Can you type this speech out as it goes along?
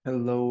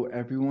Hello,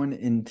 everyone.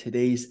 In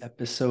today's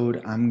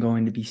episode, I'm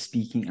going to be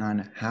speaking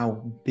on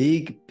how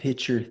big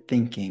picture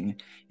thinking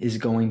is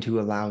going to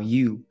allow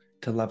you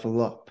to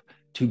level up,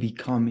 to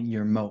become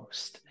your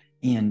most.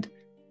 And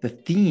the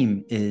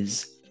theme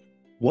is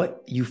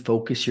what you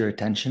focus your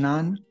attention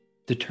on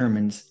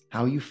determines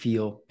how you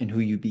feel and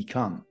who you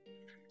become.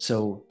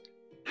 So,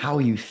 how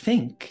you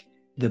think,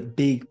 the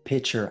big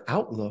picture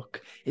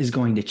outlook, is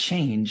going to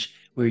change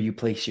where you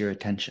place your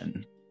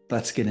attention.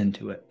 Let's get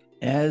into it.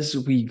 As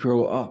we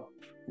grow up,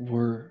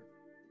 we're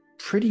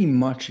pretty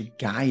much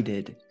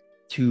guided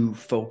to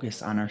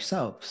focus on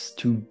ourselves,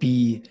 to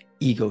be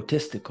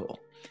egotistical.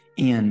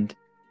 And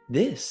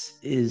this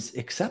is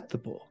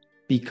acceptable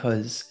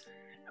because,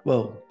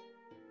 well,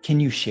 can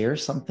you share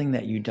something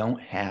that you don't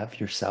have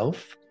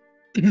yourself?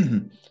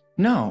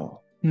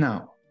 No,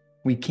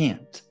 we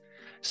can't.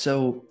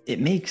 So it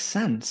makes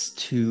sense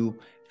to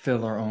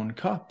fill our own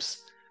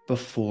cups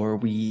before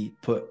we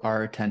put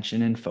our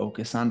attention and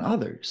focus on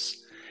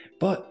others.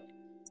 But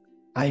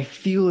I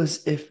feel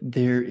as if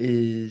there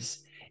is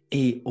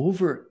a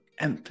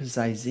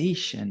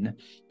overemphasization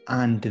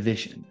on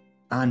division,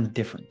 on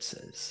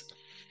differences.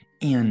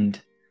 And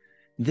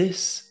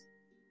this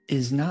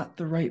is not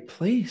the right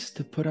place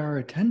to put our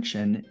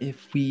attention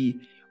if we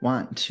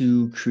want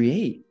to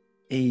create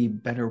a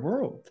better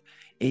world,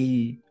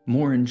 a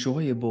more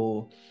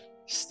enjoyable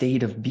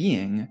state of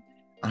being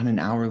on an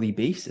hourly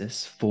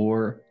basis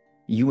for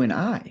you and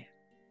I.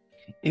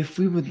 If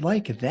we would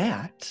like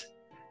that,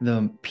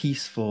 the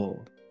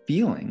peaceful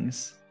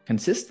feelings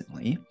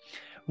consistently,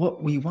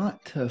 what we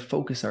want to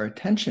focus our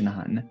attention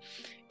on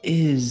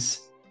is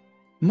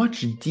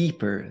much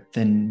deeper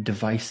than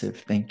divisive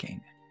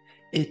thinking.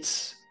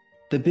 It's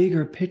the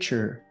bigger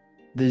picture,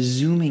 the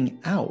zooming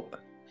out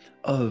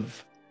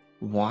of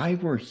why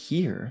we're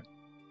here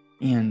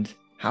and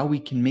how we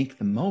can make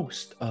the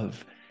most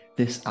of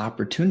this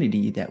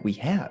opportunity that we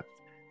have,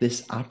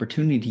 this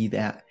opportunity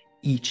that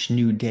each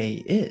new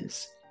day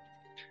is.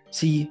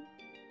 See,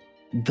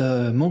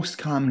 the most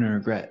common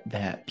regret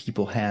that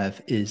people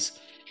have is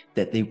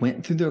that they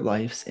went through their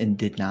lives and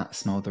did not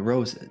smell the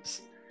roses.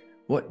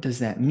 What does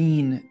that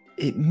mean?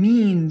 It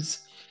means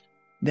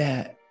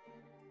that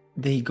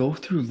they go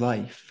through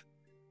life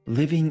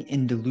living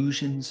in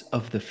delusions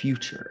of the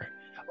future,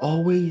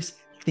 always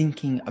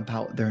thinking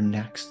about their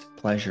next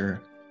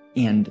pleasure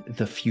and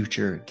the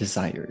future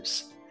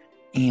desires.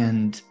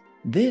 And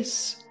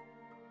this,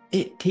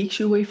 it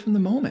takes you away from the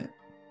moment.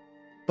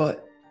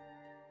 But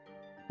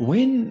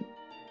when,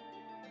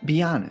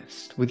 be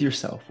honest with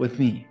yourself, with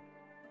me,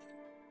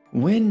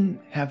 when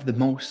have the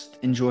most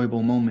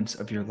enjoyable moments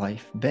of your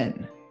life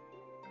been?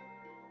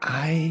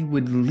 I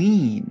would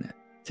lean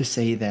to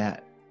say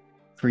that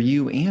for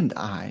you and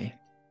I,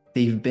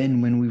 they've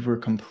been when we were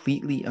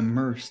completely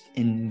immersed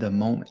in the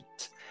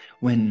moment.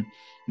 When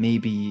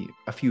maybe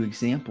a few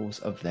examples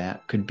of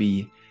that could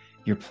be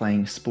you're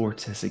playing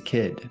sports as a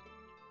kid.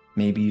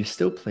 Maybe you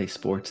still play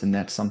sports and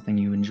that's something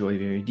you enjoy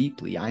very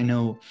deeply. I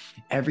know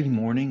every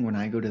morning when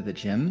I go to the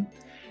gym,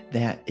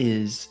 that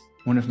is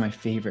one of my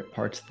favorite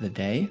parts of the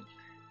day,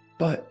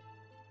 but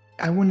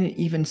I wouldn't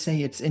even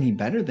say it's any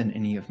better than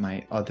any of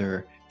my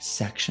other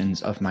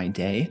sections of my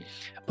day,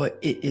 but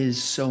it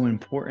is so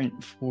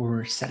important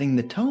for setting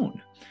the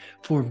tone,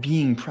 for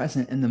being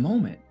present in the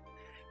moment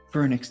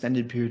for an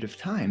extended period of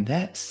time.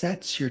 That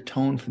sets your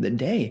tone for the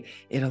day.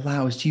 It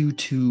allows you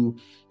to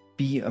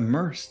be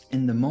immersed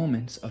in the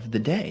moments of the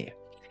day.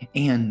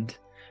 And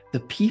the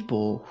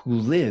people who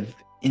live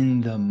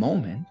in the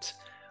moment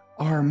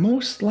are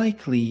most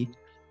likely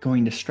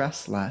going to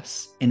stress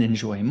less and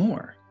enjoy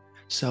more.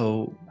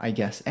 So I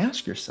guess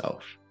ask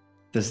yourself,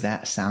 does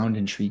that sound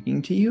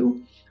intriguing to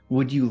you?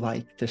 Would you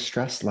like to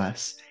stress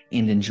less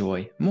and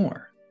enjoy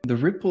more? The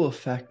ripple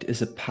effect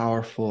is a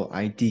powerful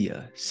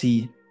idea.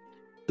 See,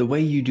 the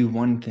way you do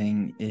one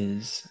thing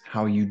is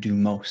how you do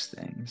most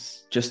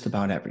things, just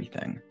about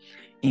everything.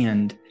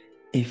 And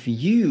if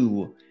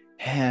you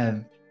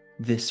have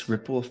this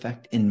ripple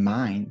effect in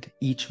mind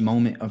each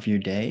moment of your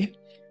day,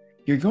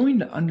 you're going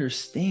to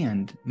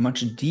understand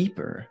much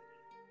deeper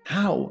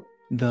how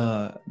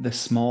the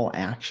small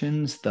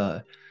actions,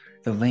 the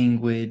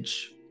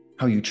language,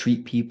 how you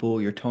treat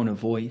people, your tone of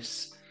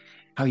voice,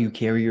 how you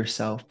carry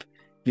yourself,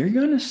 you're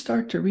going to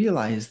start to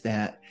realize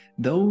that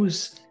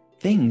those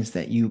things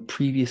that you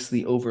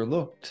previously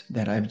overlooked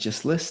that I've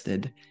just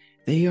listed,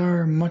 they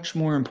are much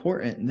more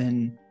important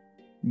than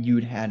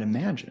you'd had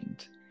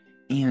imagined.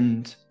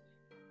 And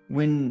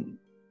when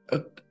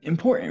an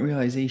important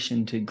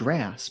realization to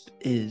grasp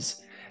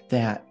is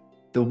that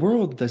the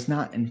world does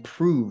not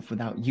improve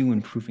without you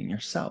improving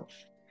yourself.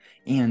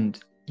 And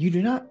you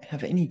do not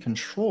have any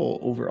control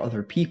over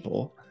other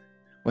people,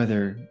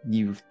 whether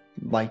you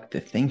like to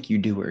think you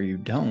do or you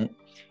don't.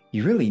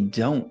 You really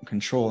don't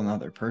control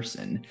another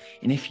person.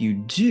 And if you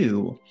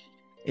do,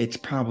 it's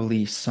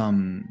probably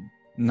some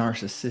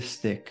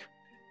narcissistic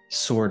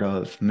sort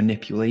of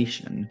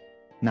manipulation,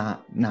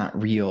 not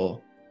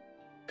real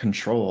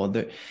control.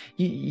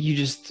 You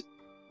just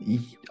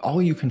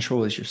all you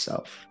control is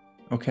yourself.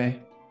 Okay.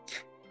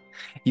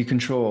 You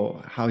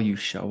control how you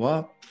show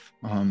up,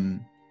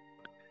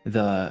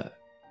 the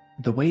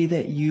the way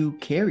that you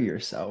carry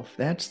yourself.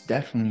 That's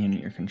definitely in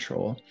your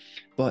control.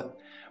 But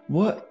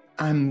what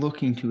I'm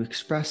looking to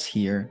express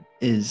here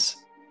is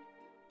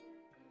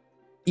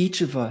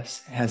each of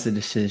us has a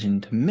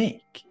decision to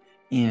make,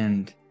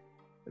 and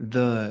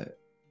the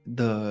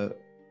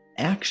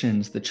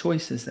actions, the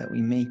choices that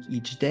we make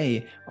each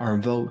day are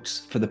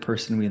votes for the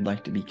person we'd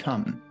like to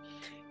become.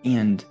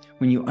 And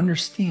when you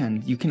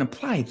understand, you can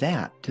apply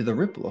that to the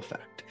ripple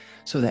effect.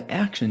 So the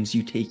actions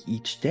you take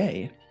each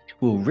day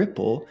will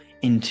ripple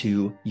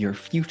into your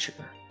future.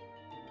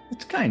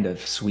 It's kind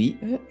of sweet.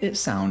 It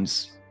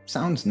sounds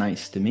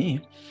nice to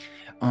me.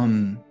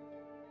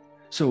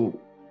 So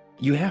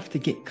you have to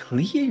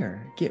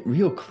get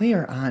real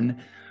clear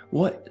on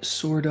what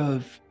sort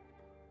of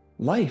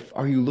life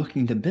are you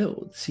looking to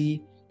build.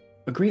 See,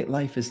 a great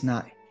life is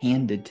not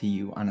handed to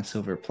you on a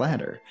silver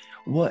platter.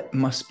 What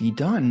must be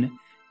done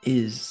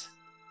is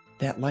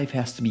that life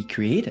has to be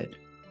created.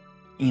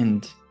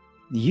 And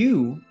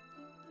you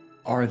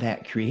are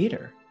that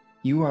creator.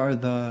 You are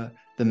the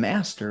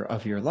master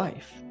of your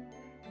life.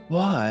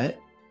 But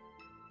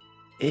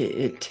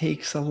it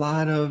takes a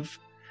lot of,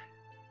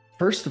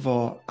 first of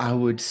all, I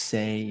would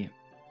say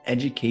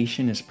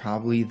education is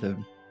probably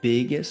the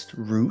biggest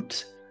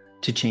route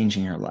to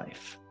changing your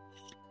life,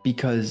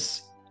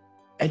 because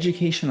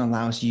education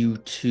allows you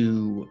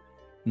to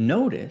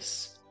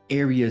notice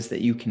areas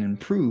that you can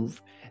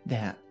improve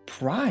that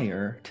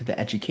prior to the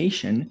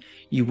education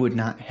you would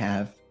not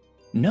have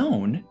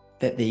known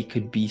that they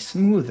could be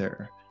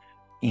smoother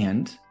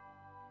and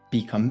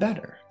become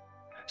better.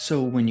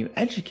 So when you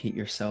educate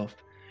yourself,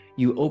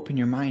 you open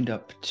your mind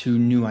up to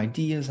new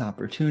ideas,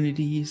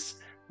 opportunities,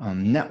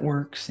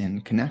 networks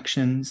and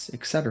connections,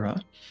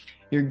 etc.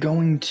 You're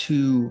going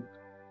to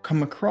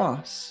come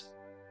across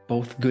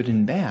both good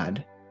and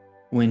bad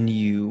when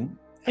you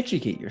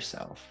educate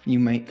yourself. You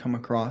might come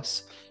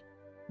across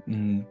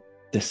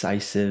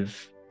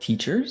decisive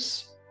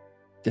teachers.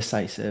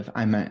 Decisive,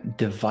 I meant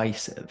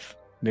divisive,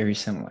 very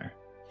similar.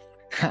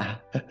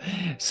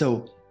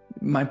 So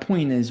my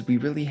point is, we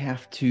really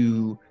have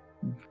to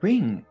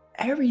bring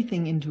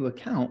everything into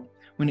account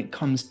when it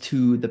comes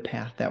to the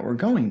path that we're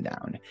going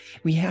down.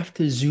 We have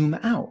to zoom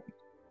out.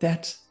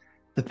 That's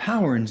the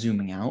power in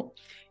zooming out,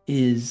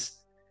 is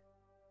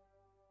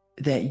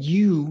that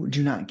you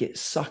do not get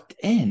sucked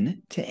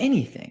in to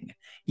anything.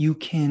 You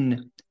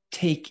can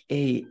take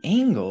a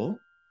angle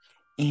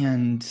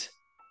and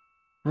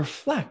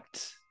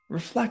reflect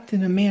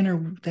in a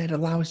manner that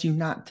allows you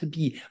not to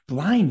be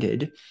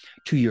blinded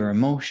to your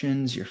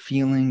emotions, your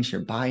feelings,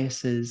 your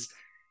biases,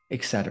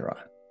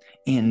 etc.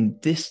 And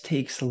this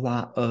takes a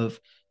lot of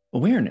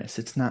awareness.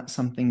 It's not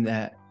something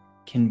that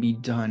can be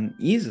done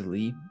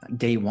easily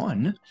day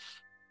one.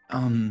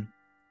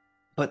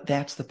 But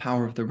that's the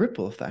power of the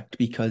ripple effect,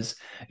 because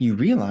you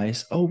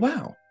realize, oh,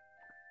 wow,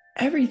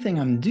 everything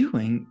I'm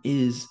doing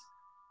is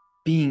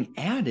being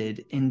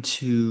added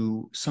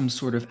into some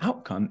sort of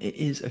outcome. It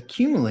is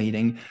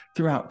accumulating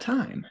throughout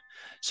time.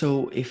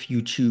 So if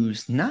you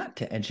choose not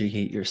to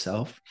educate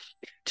yourself,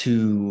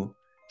 to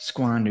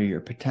squander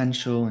your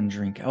potential and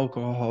drink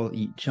alcohol,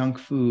 eat junk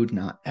food,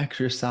 not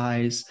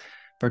exercise,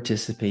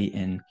 participate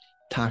in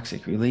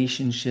toxic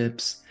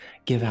relationships,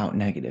 give out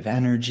negative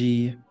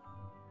energy,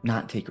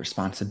 not take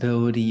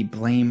responsibility,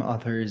 blame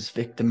others,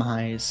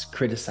 victimize,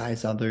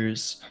 criticize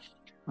others,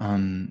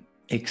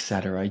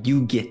 etc.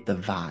 You get the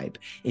vibe.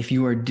 If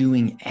you are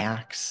doing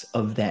acts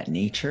of that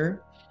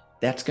nature,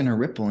 that's going to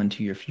ripple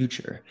into your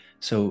future.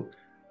 So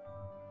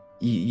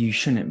you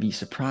shouldn't be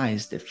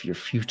surprised if your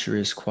future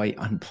is quite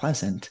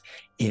unpleasant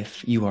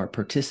if you are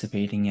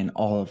participating in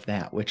all of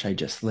that, which I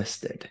just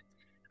listed.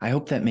 I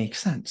hope that makes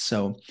sense.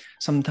 So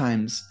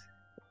sometimes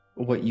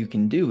what you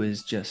can do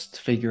is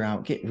just figure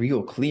out, get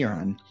real clear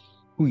on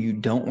who you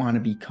don't want to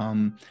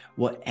become,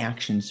 what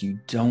actions you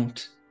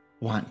don't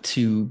want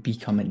to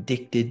become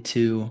addicted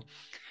to,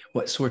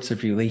 what sorts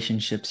of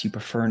relationships you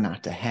prefer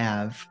not to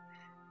have,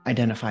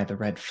 identify the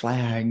red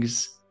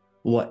flags,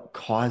 what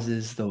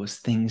causes those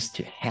things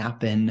to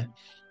happen.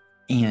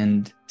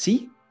 And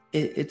see,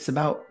 it's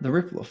about the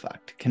ripple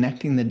effect,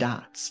 connecting the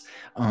dots,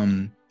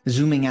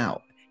 zooming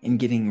out and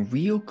getting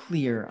real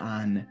clear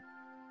on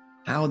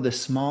how the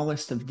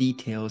smallest of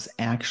details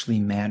actually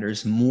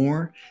matters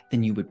more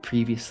than you would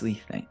previously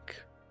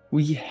think.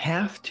 We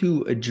have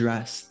to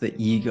address the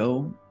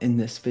ego in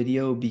this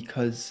video,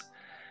 because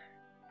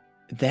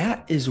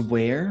that is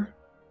where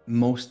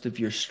most of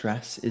your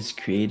stress is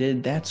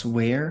created. That's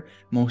where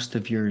most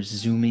of your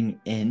zooming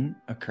in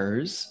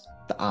occurs,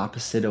 the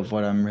opposite of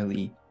what I'm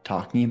really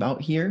talking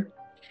about here.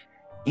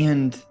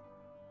 And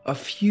a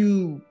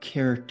few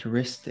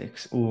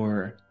characteristics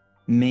or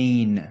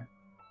main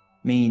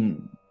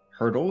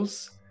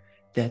hurdles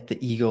that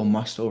the ego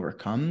must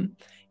overcome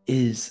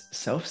is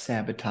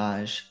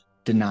self-sabotage,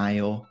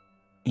 denial,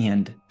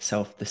 and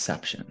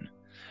self-deception.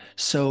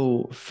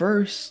 So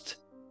first,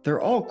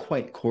 they're all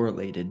quite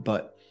correlated,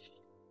 but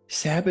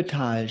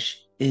sabotage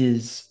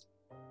is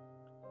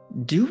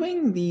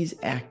doing these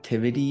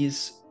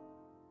activities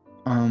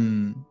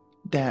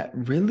that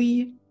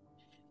really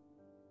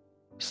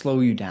slow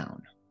you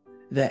down,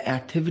 the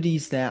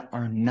activities that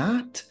are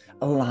not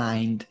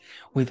aligned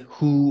with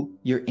who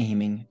you're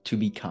aiming to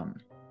become.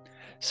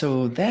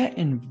 So that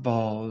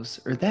involves,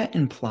 or that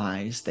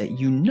implies, that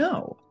you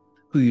know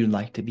who you'd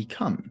like to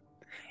become.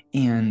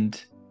 And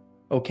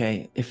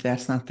okay, if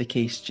that's not the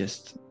case,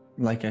 just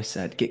like I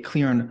said, get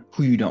clear on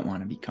who you don't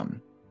want to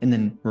become and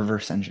then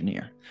reverse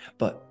engineer.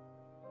 But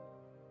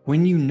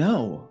when you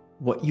know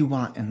what you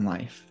want in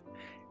life,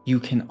 you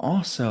can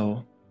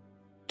also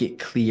get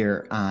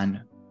clear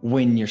on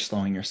when you're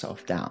slowing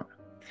yourself down.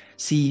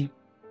 See,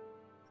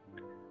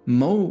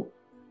 not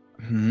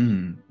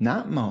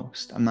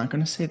most, I'm not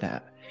going to say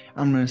that.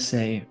 I'm going to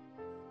say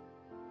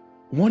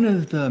one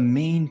of the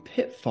main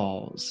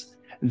pitfalls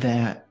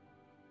that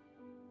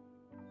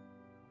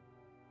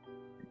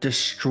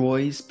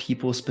destroys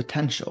people's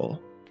potential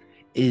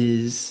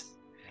is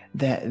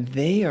that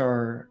they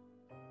are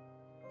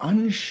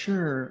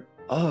unsure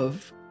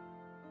of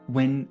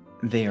when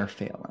they are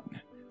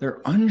failing.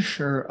 They're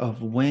unsure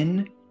of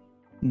when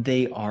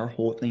they are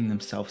holding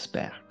themselves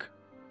back.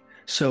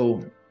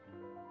 So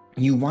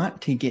you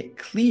want to get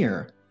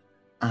clear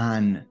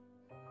on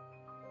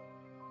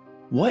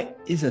what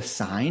is a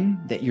sign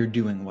that you're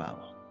doing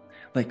well.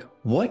 Like,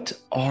 what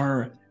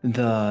are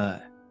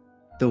the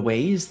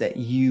ways that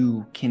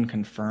you can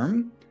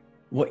confirm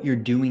what you're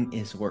doing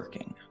is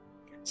working?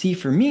 See,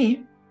 for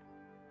me,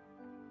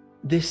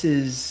 this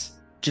is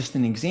just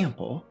an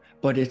example,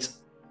 but it's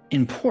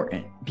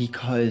important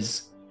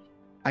because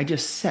I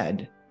just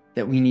said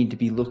that we need to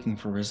be looking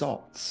for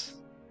results,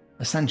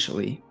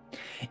 essentially.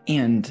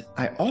 And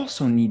I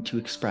also need to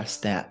express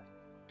that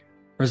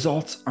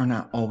results are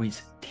not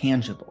always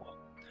tangible.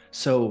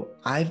 So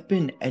I've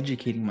been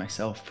educating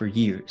myself for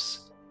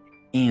years,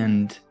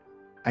 and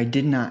I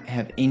did not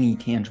have any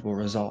tangible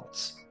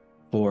results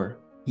for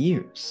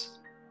years.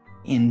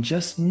 And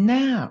just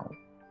now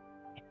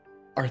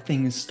are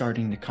things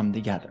starting to come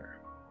together.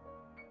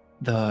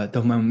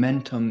 The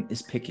momentum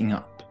is picking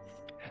up.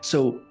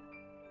 So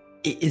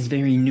it is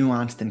very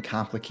nuanced and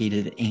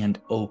complicated and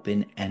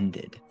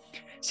open-ended.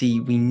 See,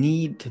 we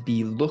need to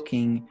be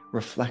looking,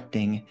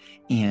 reflecting,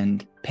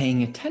 and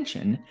paying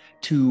attention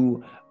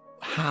to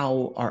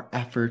how our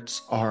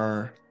efforts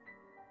are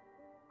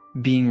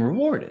being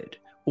rewarded,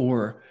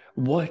 or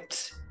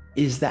what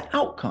is the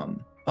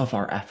outcome of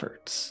our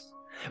efforts.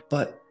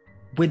 But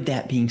with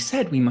that being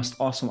said, we must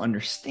also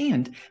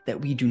understand that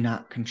we do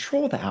not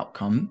control the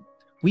outcome,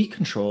 we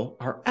control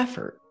our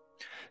effort.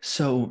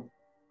 So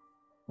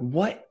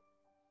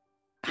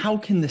how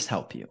can this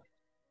help you?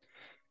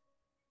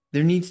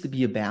 There needs to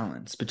be a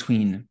balance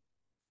between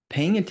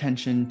paying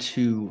attention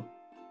to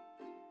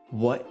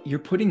what you're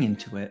putting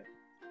into it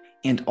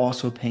and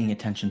also paying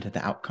attention to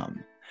the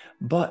outcome,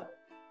 but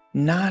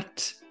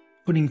not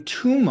putting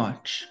too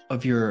much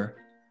of your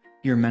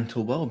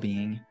mental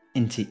well-being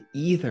into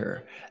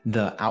either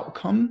the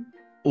outcome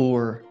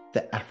or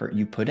the effort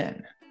you put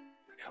in.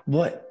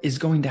 What is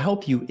going to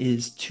help you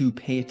is to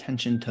pay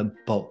attention to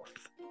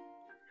both.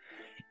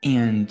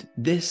 And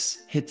this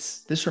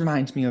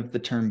reminds me of the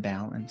term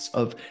balance,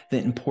 of the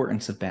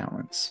importance of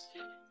balance.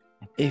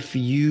 If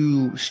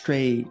you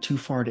stray too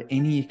far to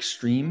any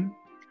extreme,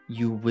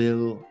 you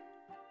will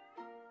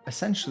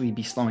essentially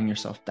be slowing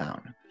yourself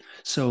down.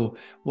 So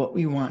what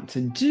we want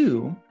to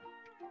do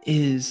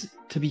is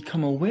to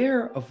become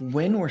aware of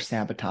when we're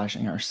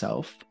sabotaging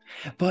ourselves,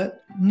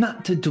 but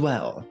not to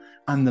dwell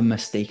on the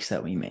mistakes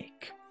that we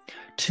make.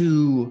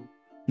 To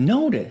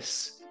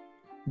notice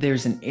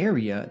there's an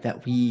area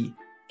that we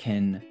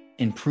can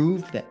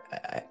improve, that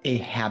a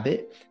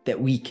habit that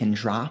we can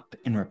drop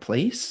and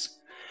replace,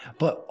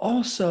 but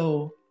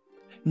also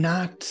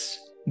not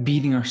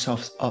beating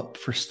ourselves up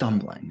for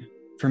stumbling,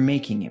 for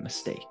making a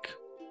mistake.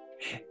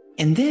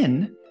 And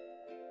then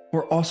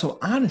we're also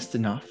honest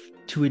enough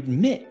to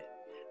admit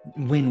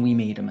when we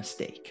made a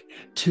mistake,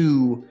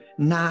 to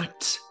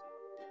not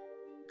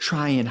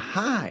try and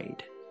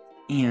hide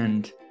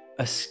and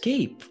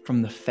escape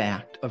from the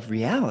fact of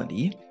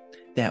reality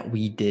that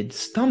we did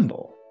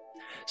stumble.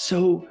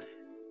 So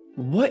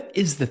what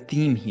is the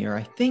theme here?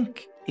 I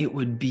think it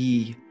would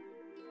be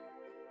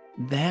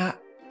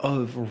that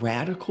of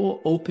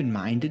radical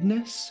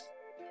open-mindedness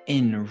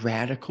and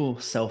radical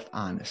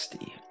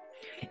self-honesty.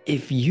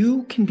 If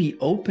you can be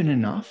open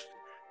enough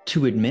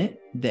to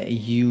admit that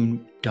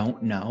you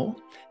don't know,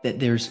 that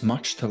there's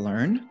much to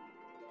learn,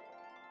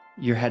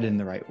 you're headed in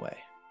the right way.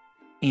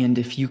 And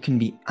if you can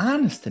be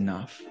honest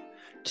enough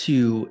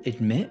to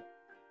admit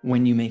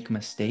when you make a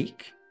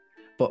mistake,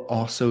 but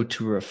also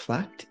to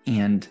reflect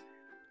and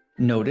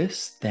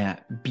notice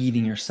that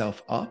beating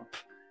yourself up,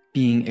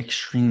 being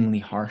extremely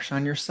harsh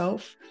on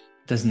yourself,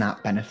 does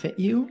not benefit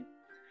you,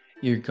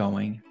 you're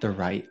going the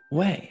right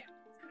way.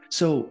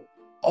 So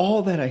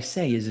all that I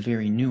say is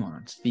very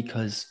nuanced,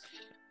 because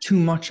too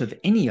much of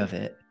any of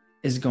it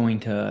is going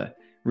to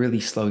really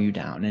slow you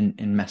down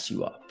and mess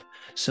you up.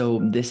 So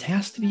this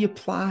has to be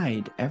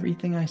applied.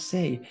 Everything I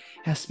say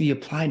has to be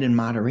applied in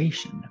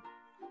moderation.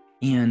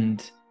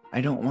 And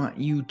I don't want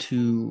you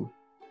to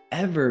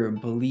ever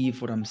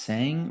believe what I'm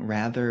saying.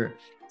 Rather,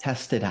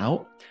 test it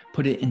out,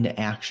 put it into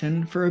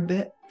action for a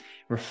bit,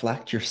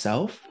 reflect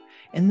yourself,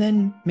 and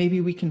then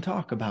maybe we can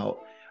talk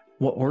about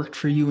what worked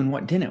for you and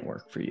what didn't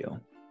work for you.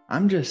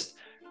 I'm just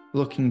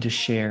looking to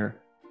share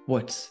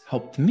what's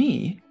helped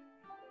me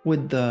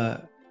with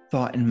the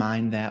thought in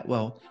mind that,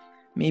 well,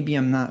 maybe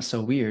I'm not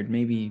so weird.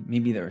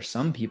 Maybe there are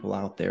some people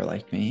out there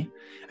like me.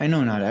 I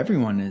know not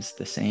everyone is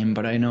the same,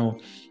 but I know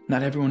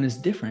not everyone is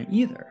different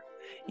either.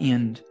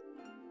 And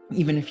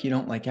even if you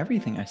don't like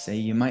everything I say,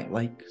 you might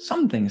like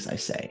some things I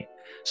say.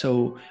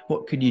 So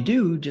what could you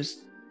do?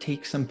 Just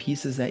take some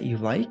pieces that you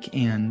like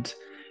and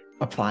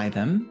apply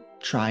them,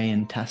 try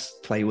and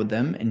test, play with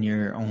them in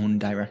your own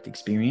direct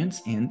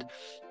experience, and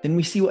then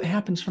we see what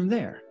happens from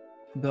there.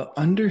 The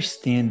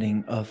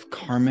understanding of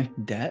karmic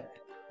debt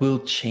will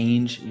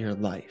change your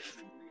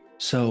life.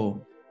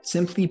 So,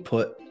 simply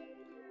put,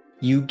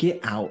 you get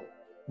out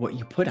what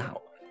you put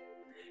out.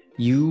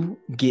 You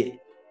get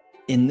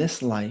in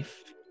this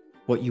life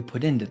what you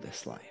put into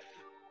this life.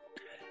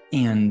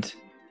 And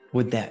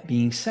with that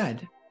being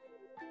said,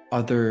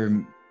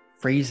 other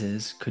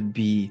phrases could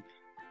be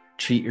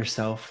treat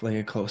yourself like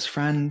a close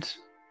friend,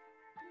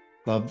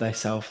 love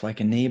thyself like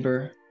a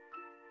neighbor,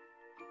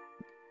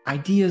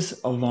 ideas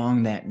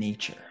along that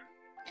nature.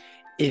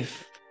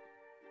 If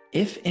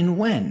and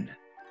when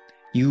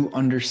you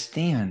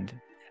understand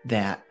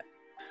that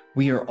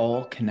we are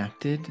all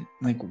connected,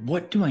 like,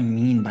 what do I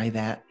mean by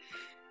that?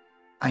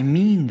 I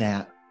mean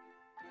that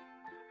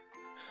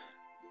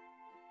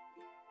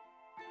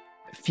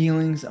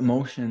feelings,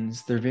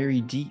 emotions, they're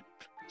very deep.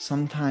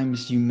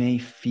 Sometimes you may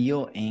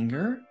feel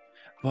anger,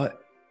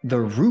 but the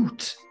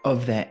root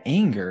of that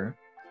anger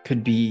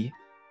could be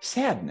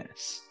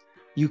sadness.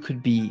 You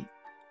could be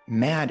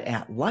mad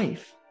at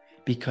life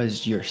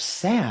because you're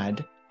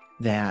sad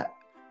that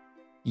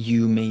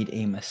you made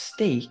a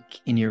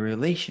mistake in your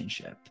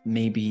relationship.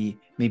 Maybe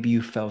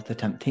you felt the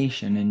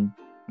temptation and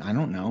I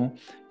don't know,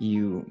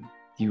 you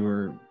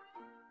were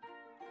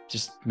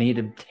just made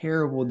a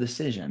terrible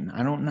decision.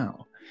 I don't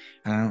know.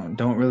 I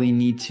don't really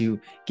need to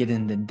get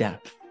into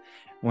depth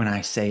when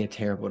I say a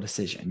terrible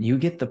decision. You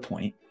get the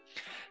point.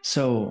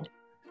 So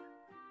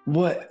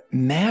what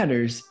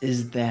matters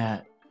is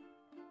that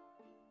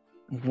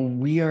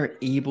we are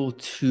able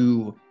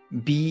to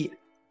be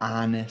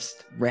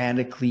honest,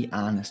 radically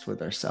honest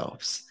with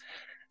ourselves.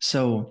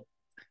 So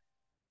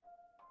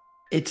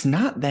it's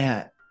not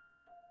that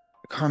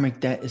karmic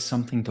debt is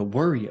something to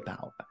worry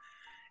about,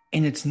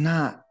 and it's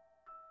not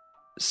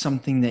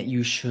something that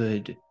you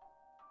should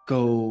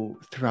go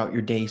throughout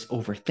your days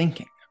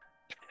overthinking.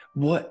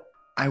 What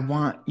I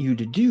want you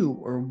to do,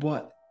 or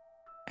what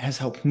has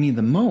helped me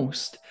the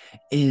most,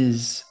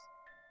 is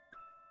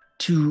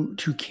to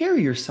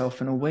carry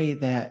yourself in a way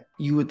that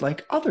you would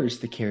like others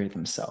to carry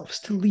themselves,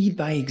 to lead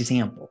by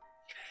example.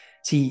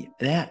 See,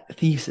 that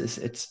thesis,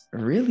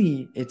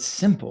 it's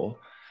simple,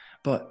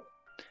 but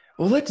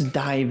well, let's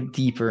dive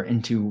deeper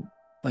into,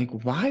 like,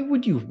 why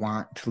would you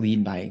want to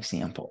lead by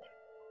example?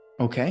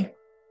 Okay.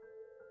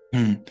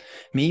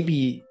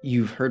 Maybe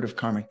you've heard of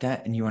karmic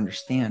debt and you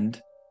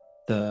understand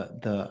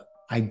the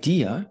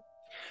idea,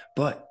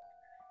 but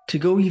to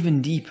go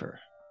even deeper,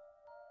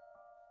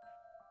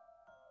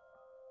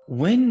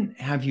 when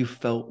have you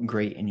felt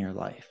great in your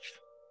life?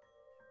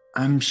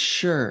 I'm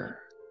sure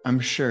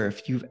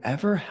if you've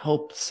ever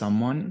helped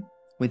someone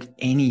with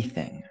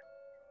anything,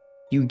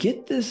 you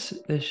get this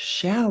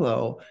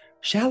shallow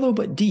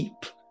but deep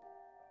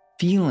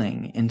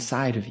feeling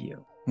inside of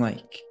you.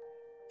 Like,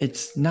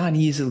 it's not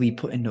easily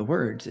put into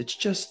words. It's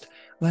just,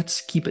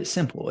 let's keep it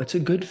simple. It's a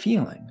good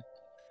feeling.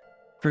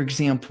 For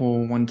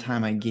example, one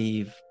time I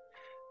gave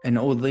an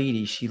old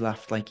lady, she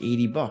left like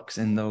 $80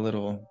 in the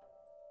little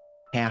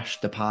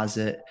cash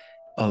deposit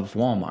of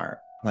Walmart.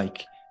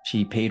 Like,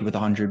 she paid with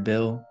 $100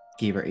 bill,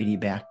 gave her 80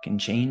 back in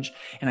change,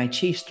 and I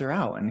chased her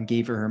out and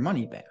gave her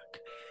money back.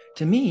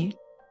 To me,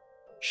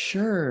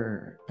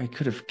 sure, I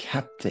could have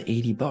kept the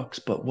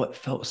 $80, but what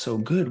felt so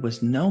good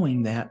was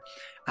knowing that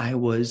I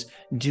was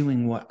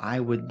doing what I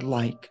would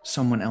like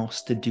someone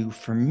else to do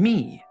for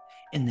me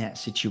in that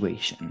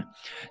situation.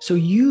 So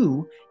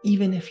you,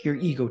 even if you're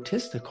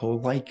egotistical,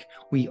 like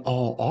we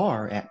all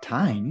are at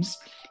times,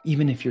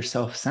 even if you're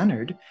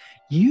self-centered,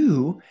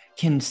 you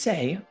can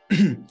say,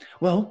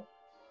 well,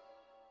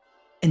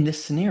 in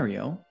this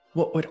scenario,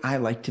 what would I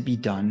like to be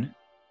done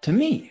to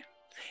me?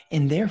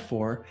 And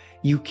therefore,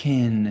 you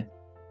can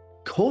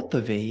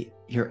cultivate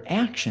your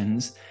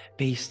actions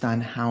based on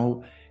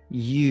how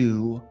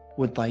you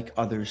would like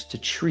others to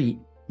treat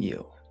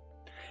you,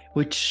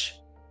 which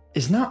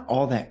is not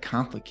all that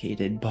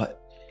complicated.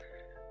 But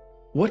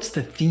what's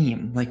the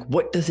theme? Like,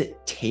 what does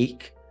it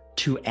take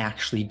to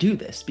actually do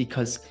this?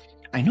 Because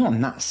I know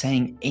I'm not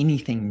saying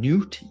anything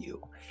new to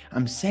you.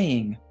 I'm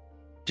saying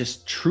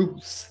just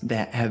truths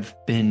that have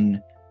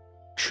been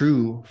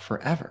true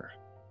forever.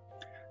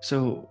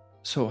 So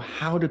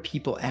how do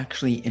people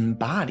actually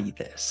embody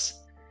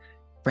this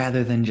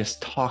rather than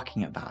just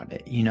talking about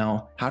it? You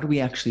know, how do we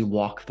actually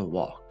walk the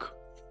walk?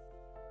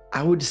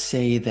 I would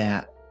say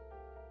that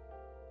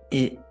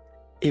it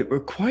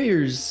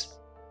requires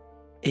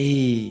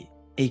a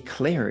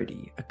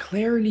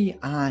clarity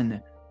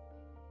on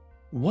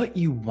what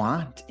you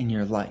want in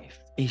your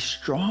life, a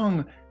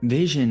strong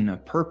vision, a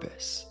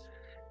purpose.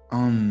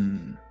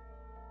 And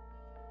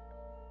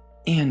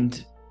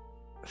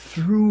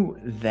through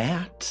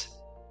that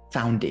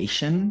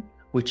foundation,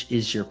 which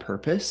is your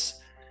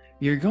purpose,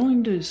 you're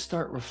going to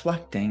start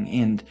reflecting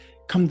and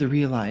come to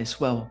realize,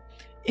 well,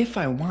 if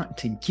I want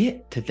to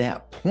get to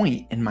that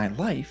point in my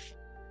life,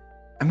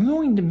 I'm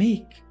going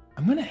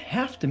to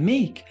have to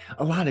make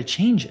a lot of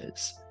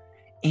changes.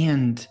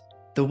 And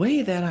the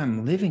way that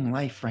I'm living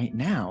life right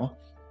now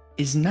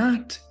is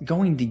not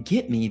going to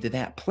get me to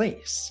that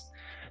place.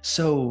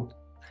 So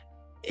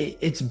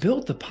it's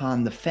built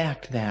upon the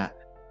fact that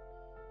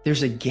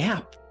there's a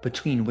gap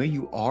between where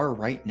you are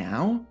right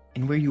now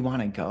and where you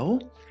want to go.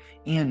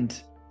 And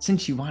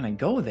since you want to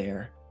go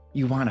there,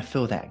 you want to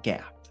fill that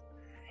gap.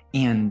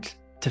 And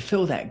to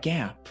fill that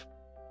gap,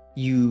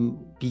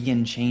 you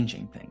begin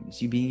changing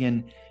things. You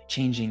begin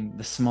changing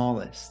the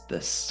smallest,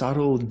 the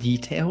subtle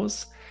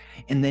details.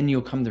 And then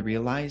you'll come to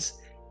realize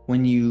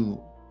when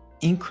you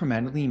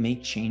incrementally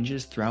make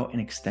changes throughout an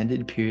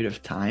extended period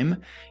of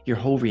time, your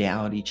whole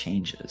reality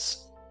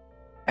changes.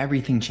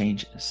 Everything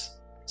changes.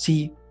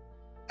 See,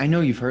 I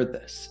know you've heard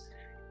this.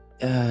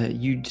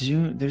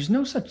 There's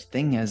no such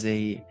thing as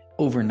a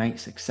overnight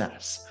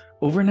success.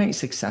 Overnight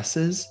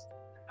successes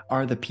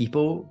are the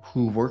people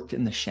who worked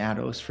in the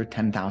shadows for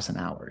 10,000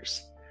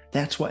 hours.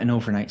 That's what an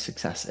overnight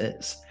success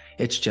is.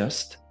 It's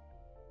just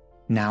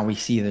now we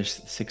see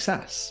there's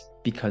success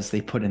because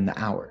they put in the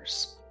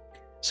hours.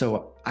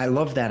 So I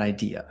love that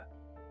idea.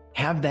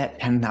 Have that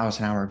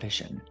 10,000 hour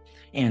vision.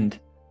 And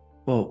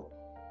well,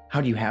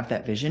 how do you have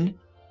that vision?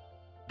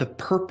 The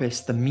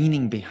purpose, the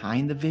meaning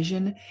behind the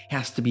vision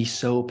has to be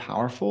so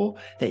powerful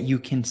that you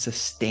can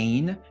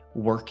sustain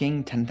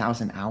working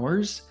 10,000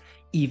 hours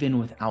even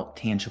without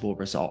tangible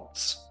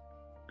results.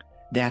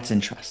 That's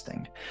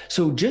interesting.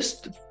 So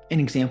just an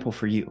example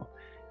for you,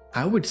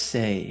 I would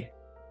say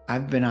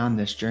I've been on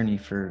this journey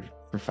for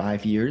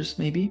 5 years,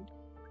 maybe.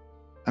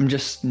 I'm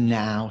just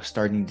now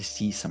starting to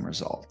see some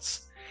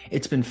results.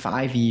 It's been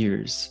 5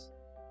 years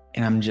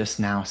and I'm just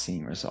now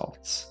seeing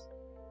results.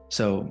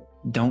 So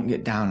don't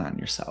get down on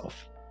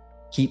yourself.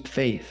 Keep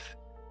faith.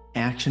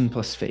 Action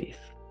plus faith.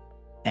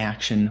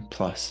 Action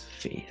plus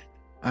faith.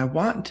 I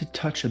want to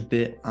touch a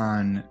bit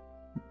on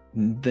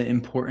the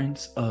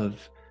importance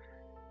of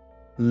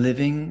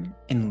living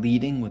and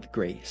leading with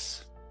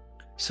grace.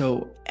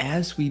 So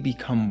as we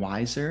become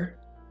wiser,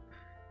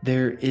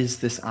 there is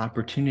this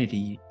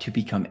opportunity to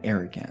become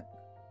arrogant,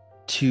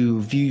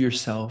 to view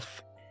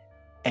yourself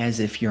as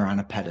if you're on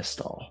a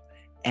pedestal,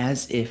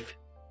 as if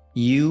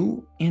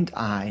you and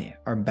I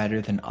are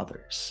better than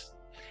others.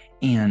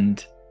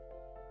 And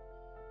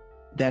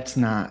that's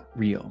not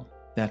real.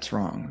 That's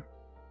wrong.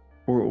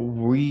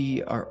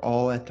 We are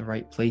all at the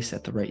right place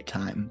at the right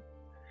time.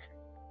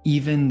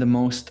 Even the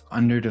most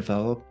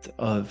underdeveloped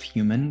of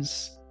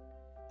humans,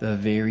 the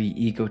very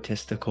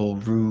egotistical,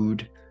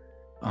 rude,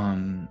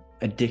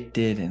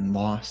 addicted, and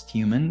lost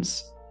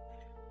humans,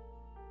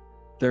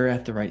 they're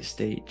at the right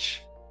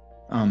stage.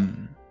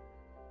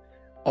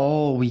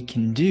 All we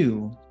can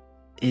do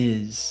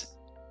is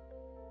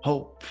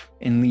hope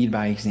and lead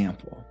by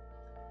example.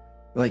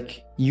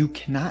 Like, you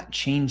cannot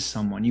change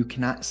someone. You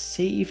cannot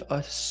save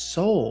a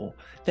soul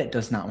that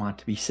does not want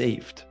to be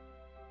saved.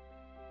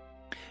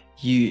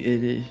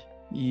 You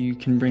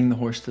can bring the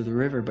horse to the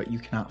river, but you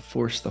cannot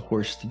force the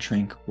horse to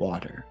drink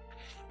water.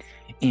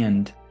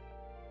 And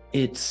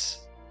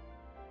it's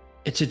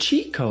a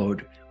cheat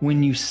code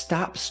when you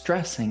stop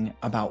stressing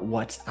about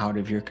what's out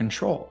of your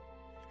control.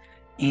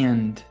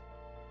 And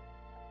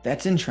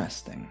that's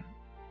interesting.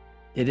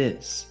 It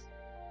is.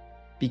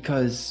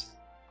 Because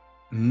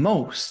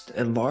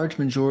a large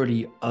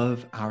majority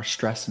of our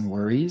stress and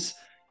worries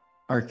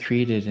are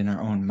created in our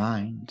own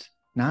mind,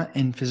 not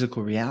in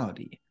physical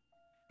reality.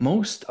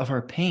 Most of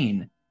our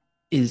pain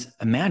is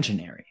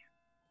imaginary.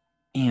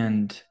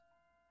 And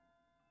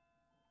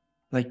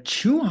like,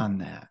 chew on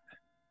that.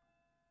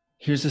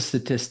 Here's a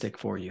statistic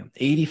for you.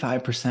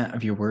 85%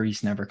 of your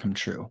worries never come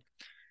true.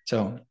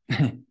 So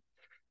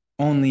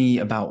only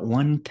about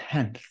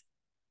 1/10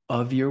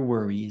 of your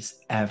worries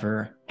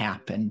ever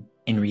happen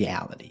in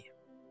reality.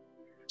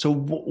 So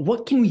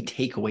what can we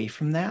take away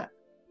from that?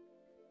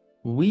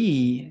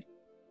 We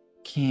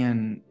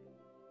can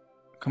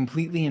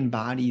completely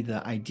embody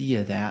the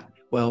idea that,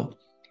 well,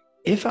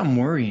 if I'm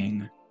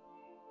worrying,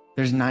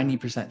 there's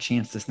 90%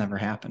 chance this never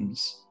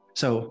happens.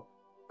 So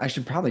I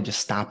should probably just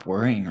stop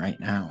worrying right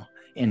now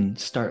and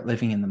start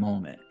living in the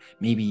moment.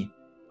 Maybe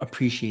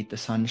appreciate the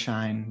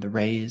sunshine, the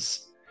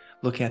rays,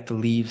 look at the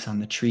leaves on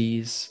the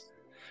trees,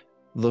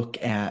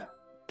 look at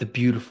the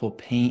beautiful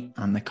paint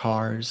on the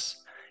cars.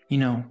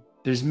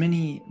 There's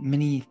many,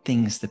 many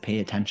things to pay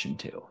attention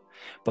to,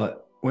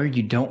 but where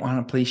you don't want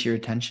to place your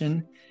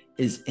attention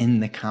is in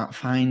the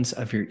confines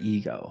of your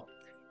ego,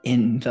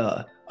 in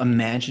the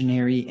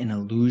imaginary and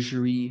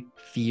illusory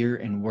fear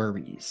and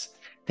worries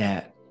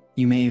that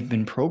you may have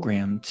been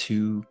programmed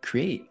to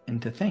create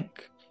and to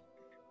think.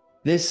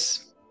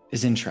 This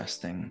is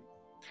interesting.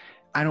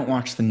 I don't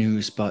watch the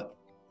news, but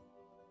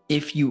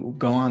if you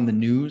go on the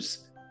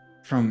news,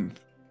 from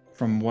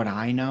what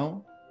I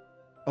know,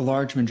 a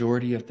large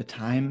majority of the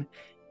time,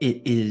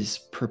 it is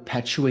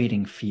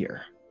perpetuating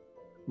fear.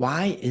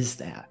 Why is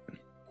that?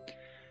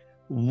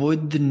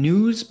 Would the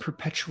news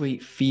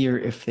perpetuate fear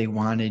if they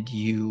wanted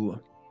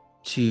you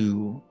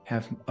to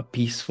have a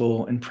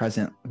peaceful and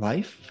present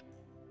life?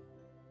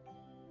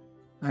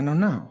 I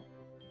don't know.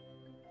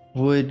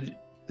 Would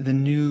the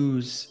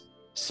news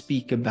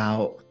speak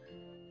about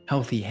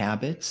healthy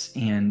habits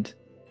and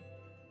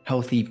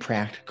healthy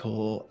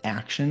practical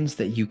actions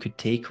that you could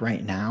take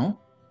right now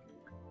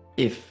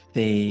if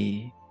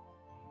they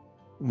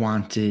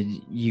wanted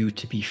you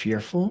to be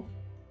fearful?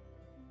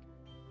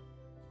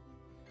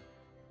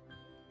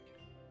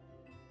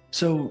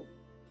 So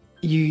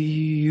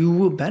you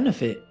will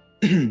benefit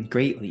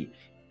greatly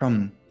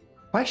from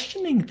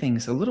questioning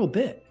things a little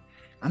bit.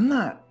 I'm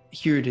not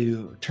here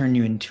to turn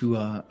you into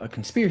a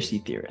conspiracy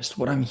theorist.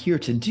 What I'm here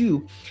to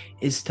do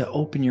is to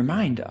open your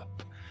mind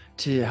up,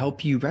 to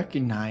help you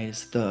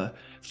recognize the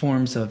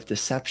forms of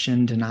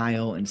deception,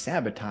 denial, and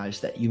sabotage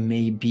that you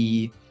may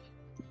be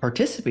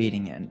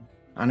participating in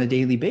on a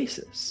daily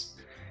basis.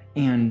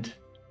 And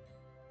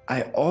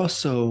I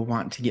also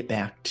want to get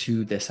back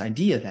to this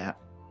idea that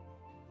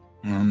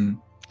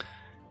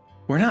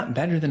we're not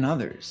better than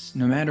others,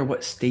 no matter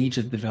what stage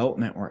of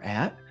development we're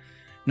at,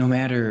 no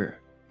matter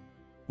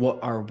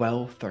what our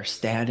wealth, our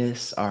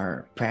status,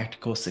 our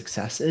practical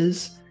success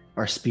is,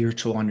 our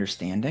spiritual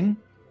understanding.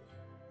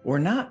 We're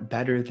not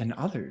better than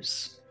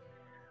others.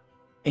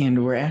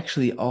 And we're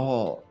actually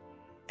all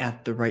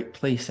at the right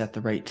place at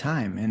the right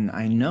time. And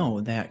I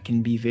know that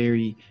can be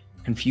very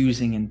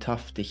confusing and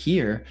tough to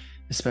hear,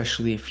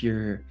 especially if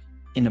you're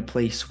in a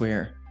place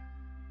where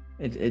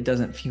it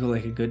doesn't feel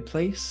like a good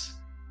place.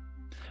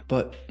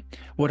 But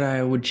what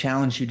I would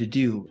challenge you to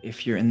do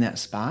if you're in that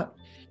spot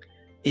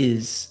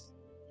is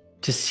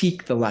to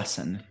seek the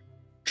lesson.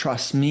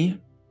 Trust me.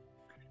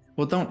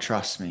 Well, don't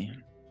trust me,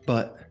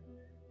 but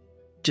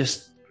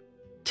just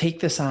take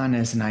this on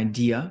as an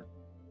idea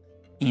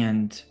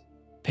and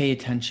pay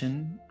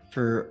attention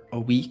for a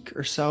week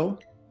or so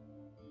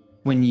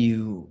when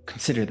you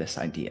consider this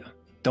idea.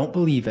 Don't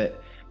believe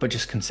it, but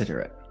just consider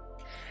it.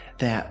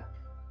 That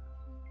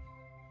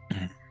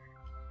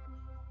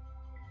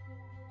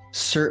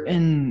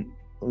certain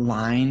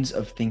lines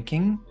of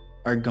thinking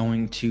are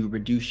going to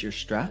reduce your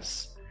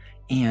stress.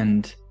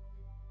 And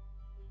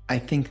I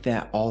think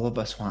that all of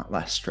us want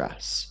less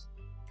stress.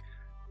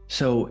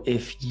 So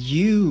if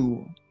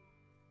you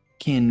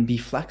can be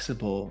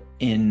flexible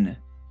in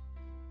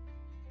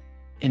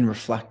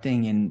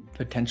reflecting and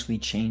potentially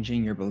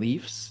changing your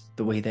beliefs,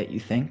 the way that you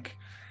think,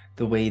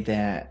 the way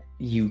that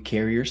you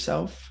carry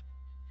yourself,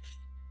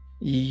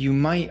 you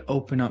might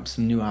open up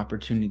some new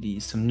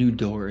opportunities, some new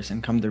doors,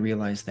 and come to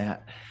realize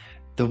that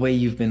the way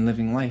you've been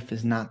living life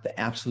is not the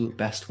absolute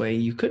best way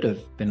you could have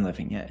been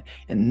living it.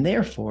 And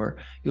therefore,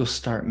 you'll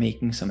start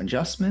making some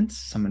adjustments,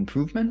 some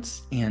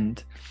improvements,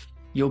 and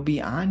you'll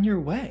be on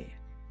your way,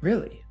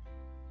 really.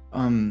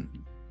 But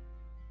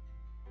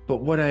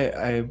what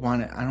I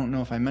don't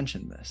know if I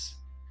mentioned this.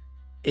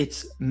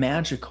 It's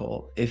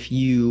magical if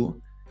you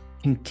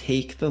can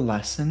take the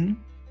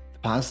lesson, the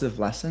positive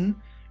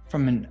lesson,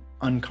 from an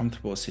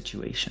uncomfortable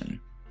situation.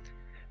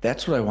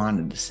 That's what I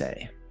wanted to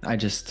say.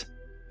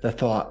 The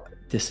thought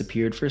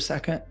disappeared for a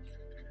second.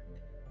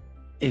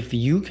 If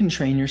you can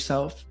train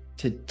yourself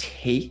to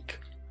take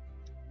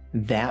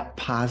that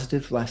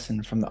positive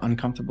lesson from the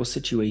uncomfortable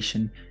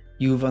situation,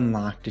 you've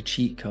unlocked a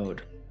cheat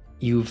code.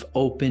 You've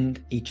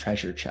opened a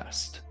treasure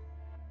chest.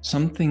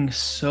 Something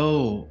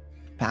so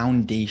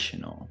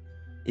foundational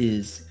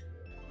is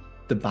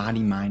the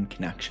body-mind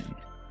connection.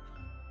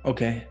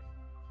 Okay,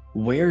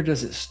 where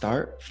does it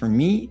start? For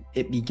me,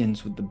 it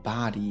begins with the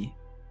body.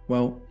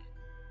 Well,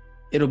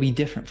 it'll be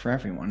different for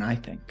everyone, I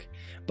think.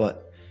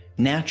 But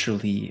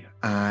naturally,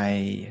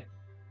 I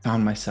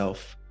found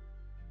myself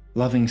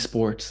loving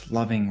sports,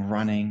 loving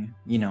running.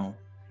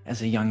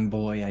 As a young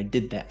boy, I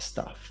did that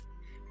stuff.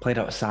 Played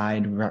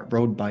outside,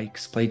 rode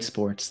bikes, played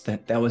sports.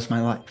 That was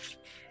my life.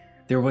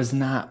 There was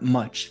not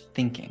much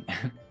thinking.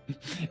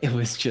 It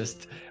was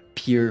just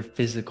pure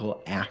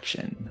physical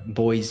action,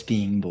 boys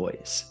being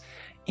boys.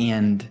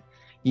 And,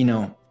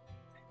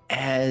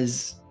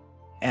 as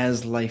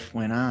life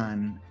went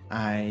on,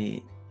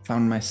 I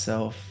found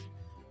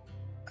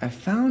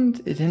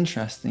it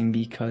interesting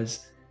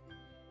because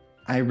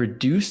I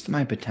reduced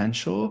my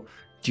potential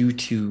due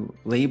to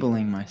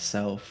labeling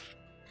myself.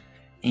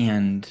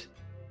 And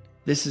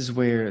this is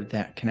where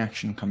that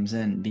connection comes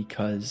in,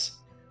 because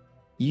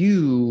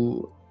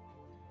you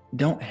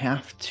don't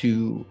have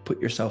to put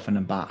yourself in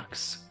a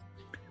box,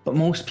 but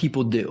most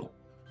people do.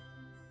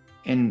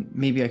 And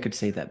maybe I could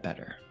say that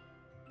better.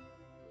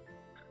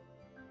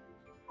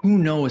 Who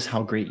knows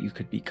how great you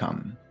could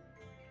become?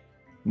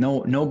 No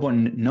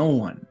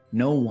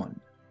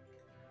one.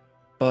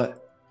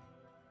 But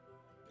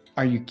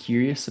Are you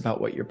curious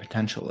about what your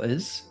potential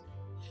is?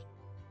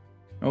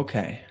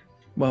 Okay.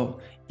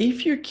 Well,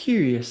 if you're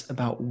curious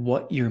about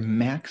what your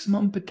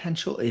maximum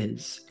potential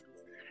is,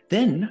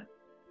 then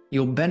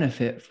you'll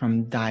benefit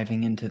from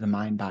diving into the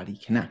mind-body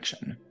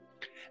connection.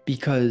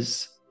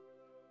 Because,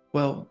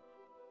 well,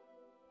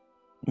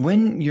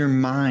 when your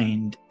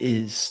mind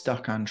is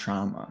stuck on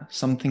trauma,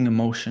 something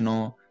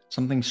emotional,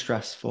 something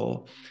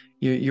stressful,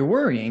 you're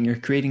worrying, you're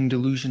creating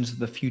delusions of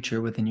the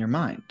future within your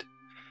mind.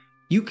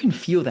 You can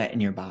feel that in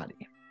your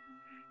body.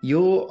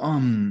 You'll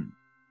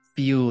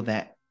feel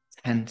that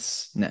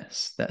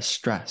tenseness, that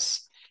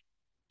stress.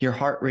 Your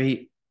heart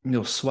rate,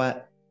 you'll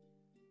sweat,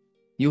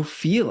 you'll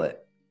feel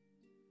it.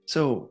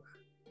 So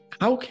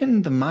how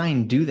can the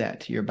mind do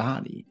that to your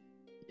body?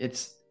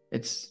 It's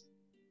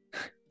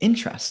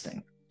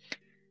interesting.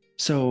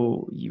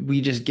 So we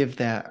just give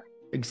that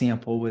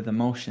example with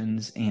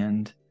emotions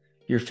and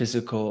your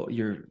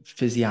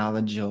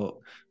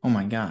physiological, oh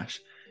my gosh,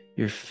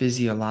 your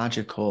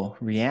physiological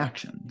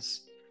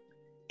reactions.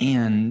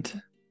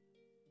 And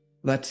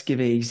let's give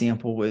an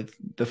example with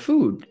the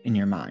food in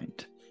your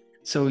mind.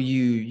 So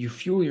you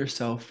fuel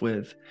yourself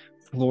with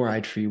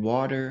fluoride-free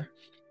water.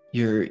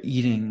 You're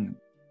eating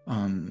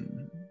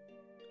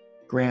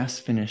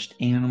grass-finished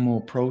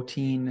animal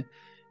protein.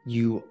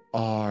 You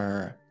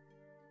are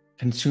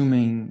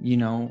consuming,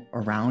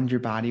 around your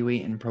body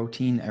weight in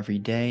protein every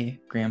day,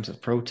 grams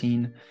of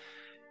protein.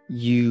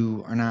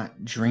 You are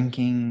not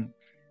drinking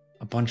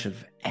a bunch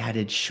of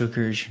added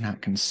sugars. You're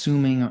not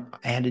consuming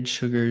added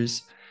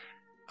sugars.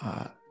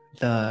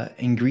 The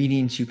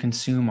ingredients you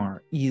consume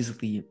are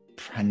easily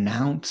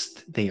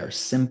pronounced. They are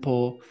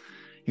simple.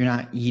 You're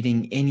not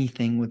eating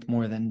anything with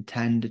more than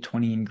 10 to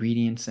 20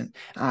 ingredients. And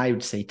I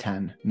would say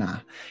 10. Nah,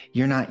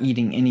 you're not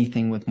eating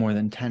anything with more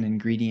than 10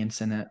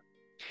 ingredients in it.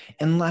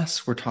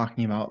 Unless we're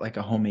talking about like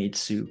a homemade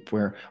soup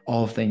where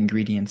all of the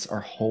ingredients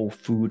are whole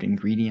food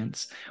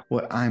ingredients.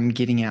 What I'm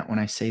getting at when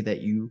I say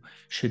that you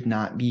should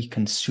not be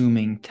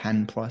consuming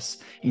 10 plus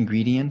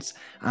ingredients,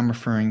 I'm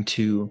referring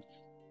to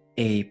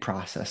a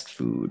processed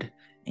food.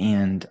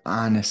 And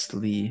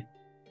honestly,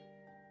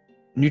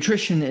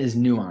 nutrition is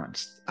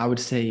nuanced. I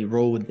would say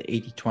roll with the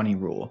 80-20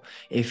 rule.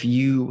 If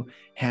you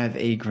have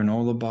a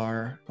granola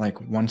bar like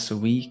once a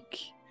week,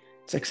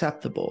 it's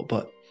acceptable.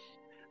 But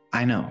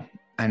I know.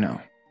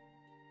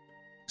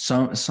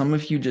 Some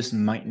of you just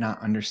might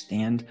not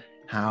understand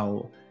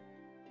how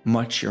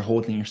much you're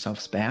holding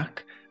yourselves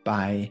back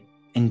by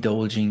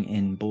indulging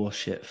in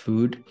bullshit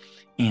food.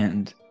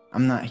 And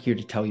I'm not here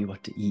to tell you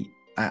what to eat.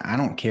 I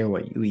don't care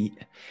what you eat.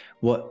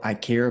 What I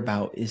care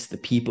about is the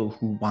people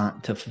who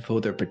want to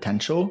fulfill their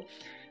potential.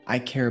 I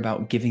care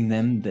about giving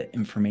them the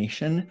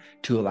information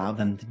to allow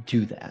them to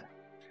do that.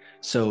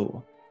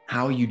 So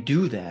how you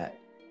do that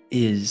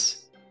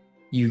is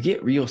you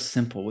get real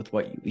simple with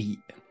what you eat.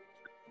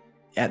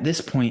 At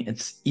this point,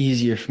 it's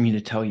easier for me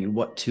to tell you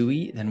what to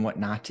eat than what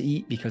not to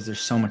eat because there's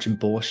so much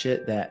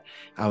bullshit that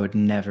I would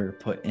never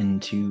put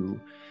into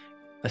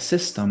a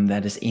system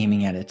that is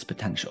aiming at its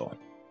potential.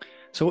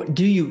 So what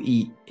do you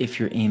eat if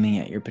you're aiming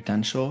at your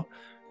potential?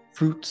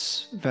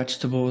 Fruits,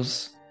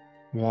 vegetables,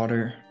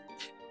 water.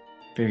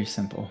 Very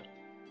simple.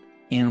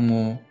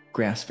 Animal,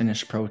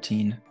 grass-finished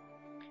protein.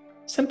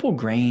 Simple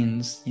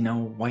grains,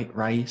 white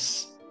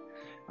rice.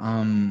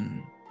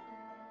 And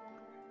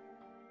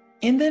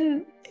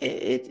then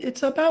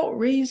it's about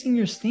raising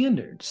your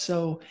standards.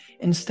 So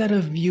instead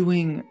of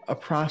viewing a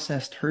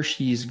processed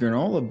Hershey's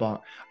granola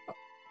bar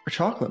or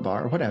chocolate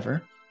bar or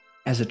whatever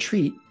as a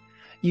treat,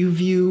 you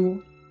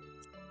view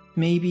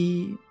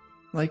maybe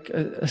like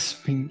a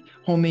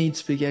homemade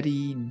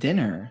spaghetti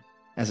dinner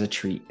as a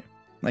treat.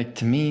 Like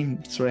to me,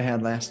 that's what I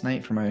had last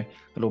night for my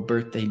little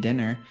birthday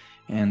dinner.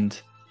 And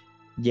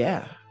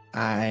yeah,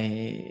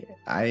 I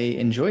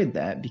enjoyed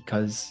that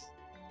because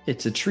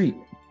it's a treat.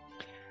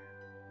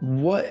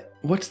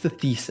 What's the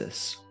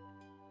thesis?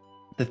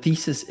 The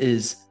thesis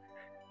is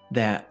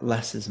that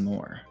less is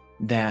more.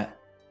 That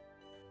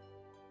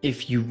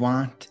if you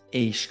want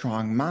a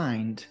strong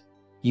mind,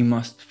 you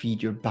must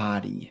feed your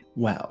body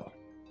well.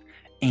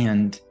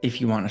 And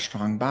if you want a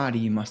strong body,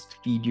 you must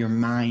feed your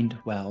mind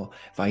well,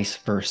 vice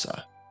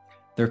versa.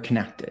 They're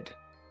connected.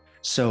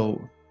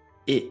 So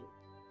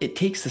it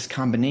takes this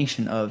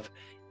combination of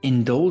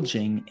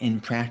indulging in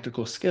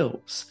practical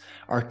skills,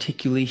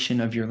 articulation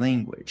of your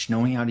language,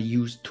 knowing how to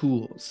use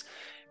tools,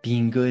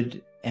 being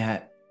good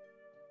at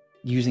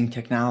using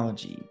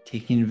technology,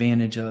 taking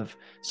advantage of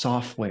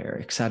software,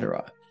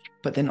 etc.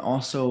 But then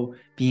also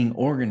being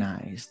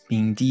organized,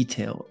 being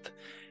detailed,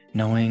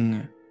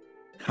 knowing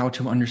how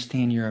to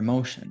understand your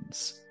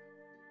emotions,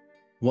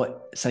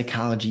 what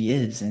psychology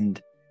is,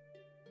 and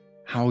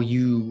how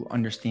you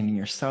understanding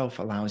yourself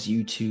allows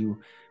you to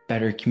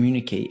better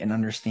communicate and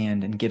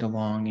understand and get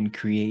along and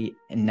create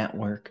and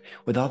network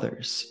with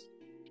others.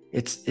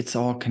 It's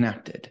all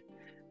connected.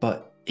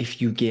 But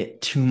if you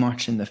get too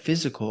much in the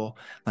physical,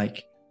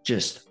 like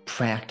just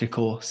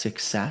practical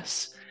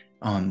success,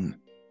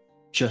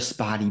 just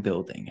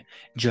bodybuilding,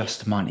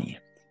 just money,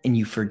 and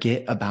you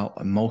forget about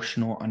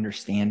emotional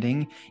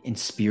understanding and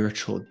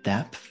spiritual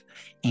depth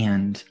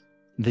and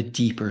the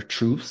deeper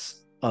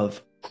truths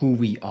of who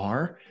we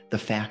are, the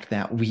fact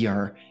that we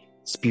are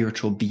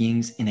spiritual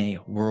beings in a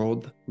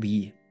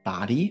worldly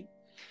body.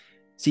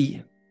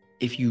 See,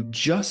 if you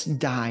just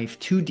dive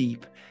too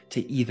deep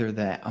to either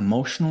that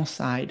emotional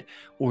side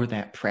or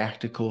that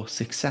practical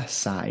success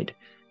side,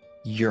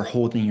 you're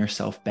holding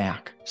yourself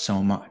back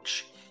so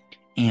much.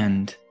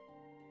 And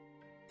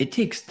it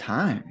takes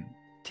time.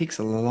 It takes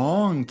a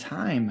long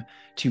time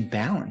to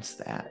balance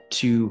that,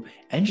 to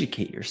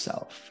educate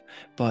yourself.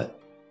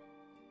 But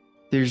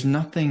there's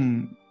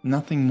nothing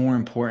more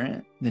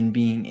important than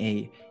being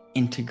a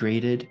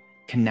integrated,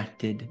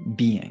 connected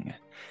being.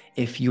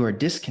 If you are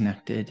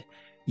disconnected,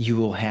 you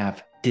will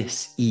have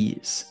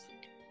dis-ease,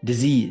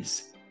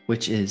 disease,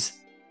 which is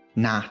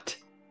not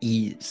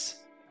ease.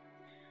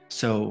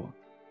 So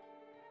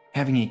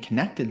having a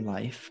connected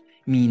life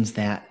means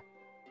that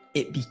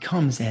it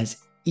becomes as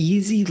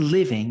easy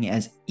living,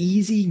 as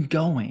easy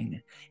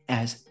going,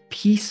 as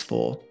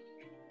peaceful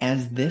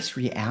as this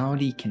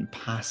reality can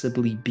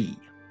possibly be.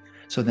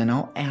 So then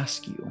I'll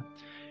ask you,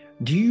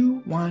 do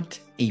you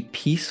want a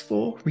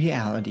peaceful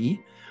reality,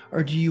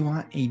 or do you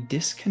want a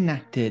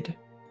disconnected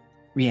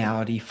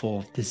reality full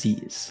of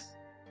disease?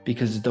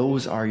 Because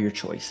those are your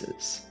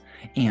choices.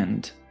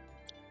 And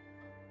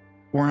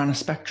we're on a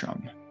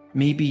spectrum.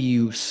 Maybe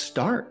you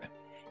start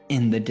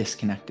in the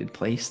disconnected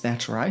place.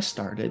 That's where I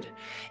started.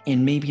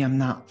 And maybe I'm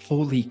not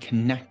fully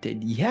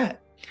connected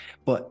yet,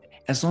 but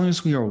as long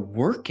as we are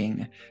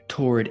working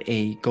toward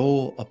a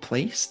goal, a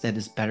place that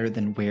is better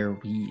than where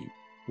we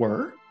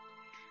were,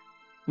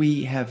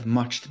 we have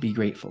much to be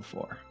grateful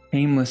for.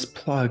 Shameless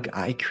plug,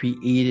 I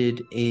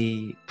created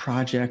a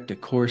project, a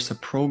course, a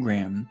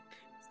program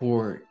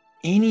for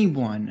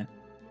anyone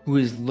who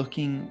is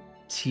looking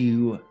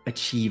to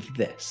achieve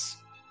this: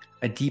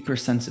 a deeper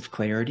sense of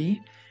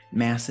clarity,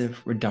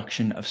 massive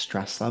reduction of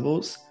stress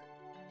levels,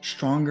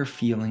 stronger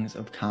feelings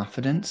of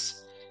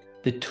confidence,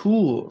 the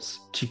tools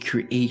to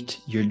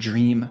create your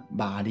dream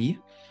body,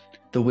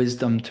 the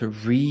wisdom to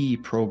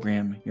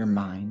reprogram your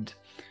mind,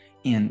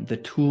 and the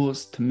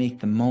tools to make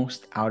the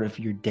most out of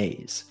your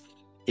days.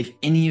 If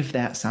any of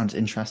that sounds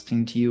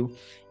interesting to you,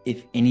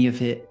 if any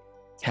of it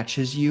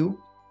catches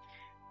you,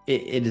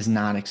 it is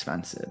not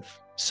expensive.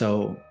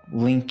 So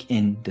link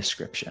in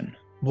description.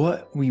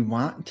 What we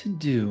want to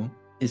do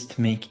is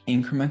to make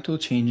incremental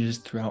changes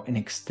throughout an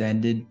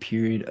extended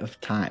period of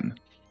time.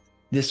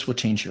 This will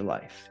change your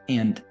life.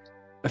 And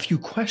a few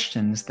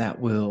questions that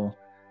will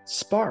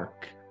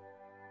spark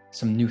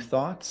some new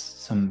thoughts,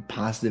 some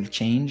positive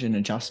change and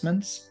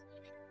adjustments.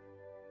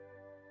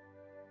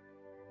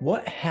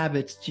 What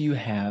habits do you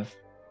have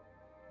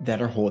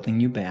that are holding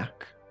you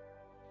back?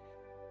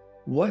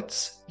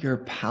 What's your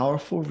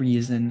powerful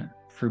reason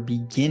for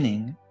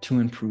beginning to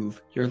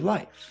improve your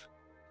life?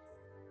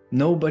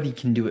 Nobody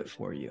can do it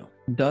for you.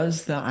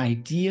 Does the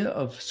idea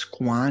of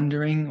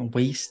squandering,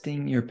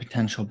 wasting your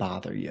potential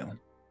bother you?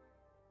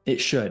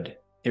 It should.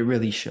 It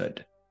really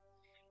should.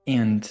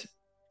 And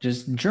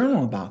just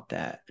journal about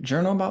that.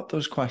 Journal about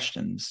those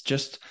questions.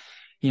 Just,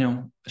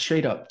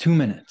 straight up, 2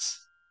 minutes,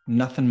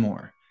 nothing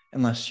more,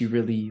 unless you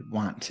really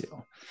want to.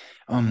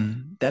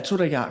 That's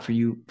what I got for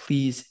you.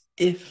 Please,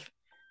 if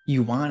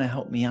you want to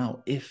help me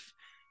out, if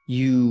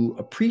you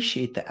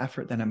appreciate the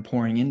effort that I'm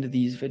pouring into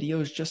these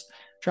videos, just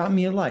drop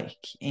me a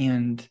like,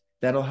 and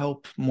that'll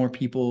help more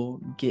people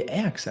get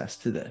access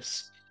to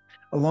this.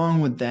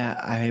 Along with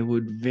that, I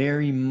would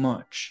very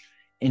much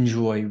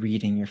enjoy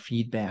reading your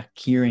feedback,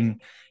 hearing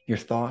your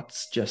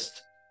thoughts,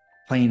 just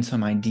playing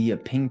some idea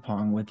ping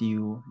pong with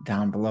you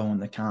down below in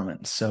the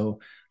comments. So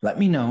let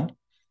me know.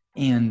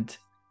 And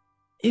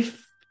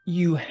if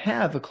you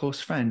have a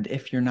close friend,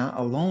 if you're not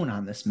alone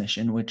on this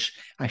mission, which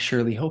I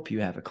surely hope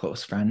you have a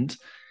close friend,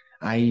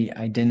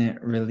 I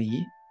didn't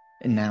really,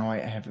 and now I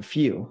have a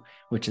few,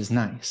 which is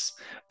nice.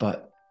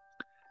 But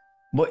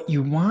what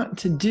you want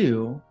to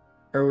do,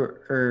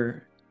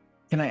 or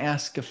can I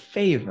ask a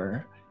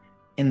favor?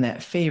 And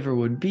that favor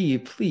would be,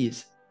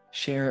 please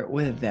share it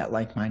with that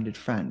like-minded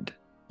friend.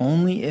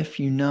 Only if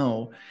you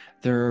know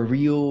they're a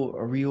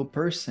real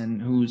person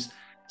who's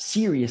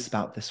serious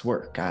about this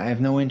work. I have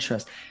no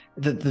interest.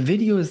 The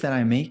videos that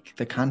I make,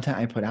 the content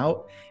I put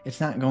out, it's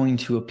not going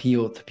to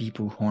appeal to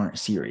people who aren't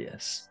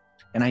serious.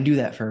 And I do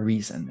that for a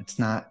reason. It's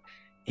not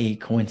a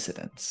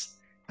coincidence.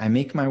 I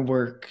make my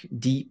work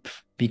deep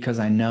because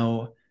I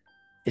know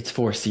it's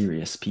for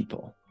serious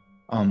people.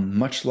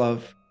 Much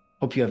love.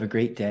 Hope you have a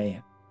great day.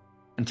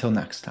 Until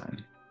next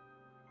time.